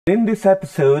In this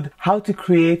episode, how to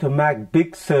create a Mac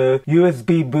Big Sur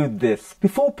USB boot disk.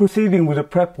 Before proceeding with the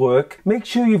prep work, make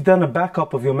sure you've done a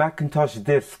backup of your Macintosh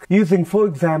disk using, for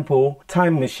example,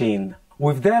 Time Machine.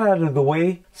 With that out of the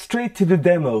way, straight to the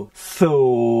demo. So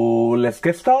let's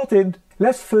get started.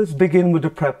 Let's first begin with the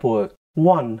prep work.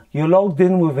 1. You're logged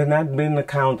in with an admin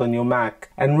account on your Mac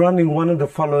and running one of the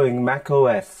following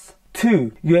macOS.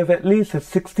 2. You have at least a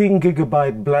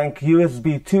 16GB blank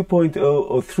USB 2.0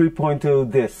 or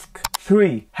 3.0 disk.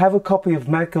 3. Have a copy of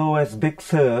macOS Big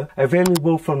Sur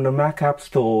available from the Mac App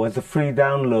Store as a free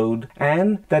download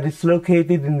and that is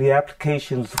located in the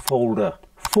Applications folder.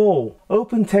 4.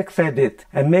 Open TextEdit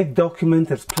and make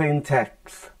document as plain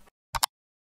text.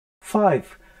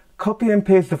 5. Copy and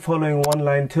paste the following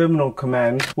one-line terminal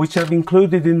command which I've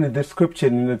included in the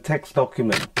description in the text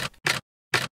document.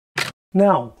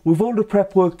 Now, with all the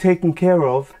prep work taken care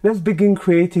of, let's begin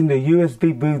creating the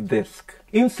USB boot disk.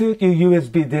 Insert your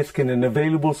USB disk in an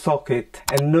available socket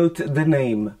and note the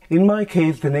name. In my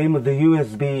case, the name of the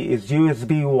USB is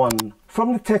USB 1.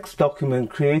 From the text document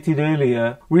created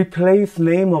earlier, replace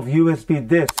name of USB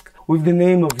disk with the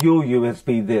name of your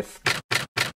USB disk.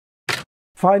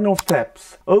 Final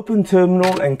steps. Open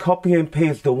terminal and copy and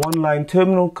paste the one-line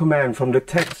terminal command from the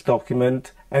text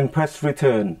document and press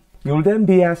return. You'll then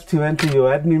be asked to enter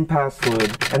your admin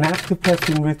password, and after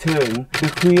pressing return,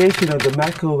 the creation of the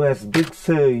macOS Big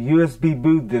Sur USB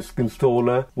boot disk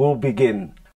installer will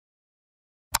begin.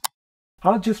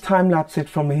 I'll just time-lapse it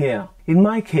from here. In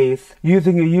my case,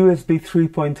 using a USB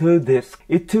 3.0 disk,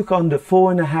 it took under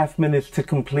 4.5 minutes to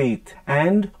complete,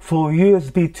 and for a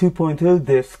USB 2.0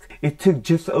 disk, it took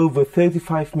just over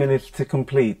 35 minutes to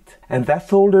complete. And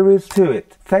that's all there is to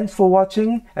it. Thanks for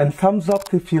watching, and thumbs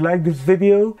up if you like this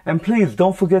video, and please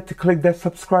don't forget to click that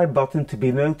subscribe button to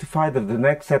be notified of the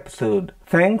next episode.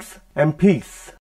 Thanks, and peace.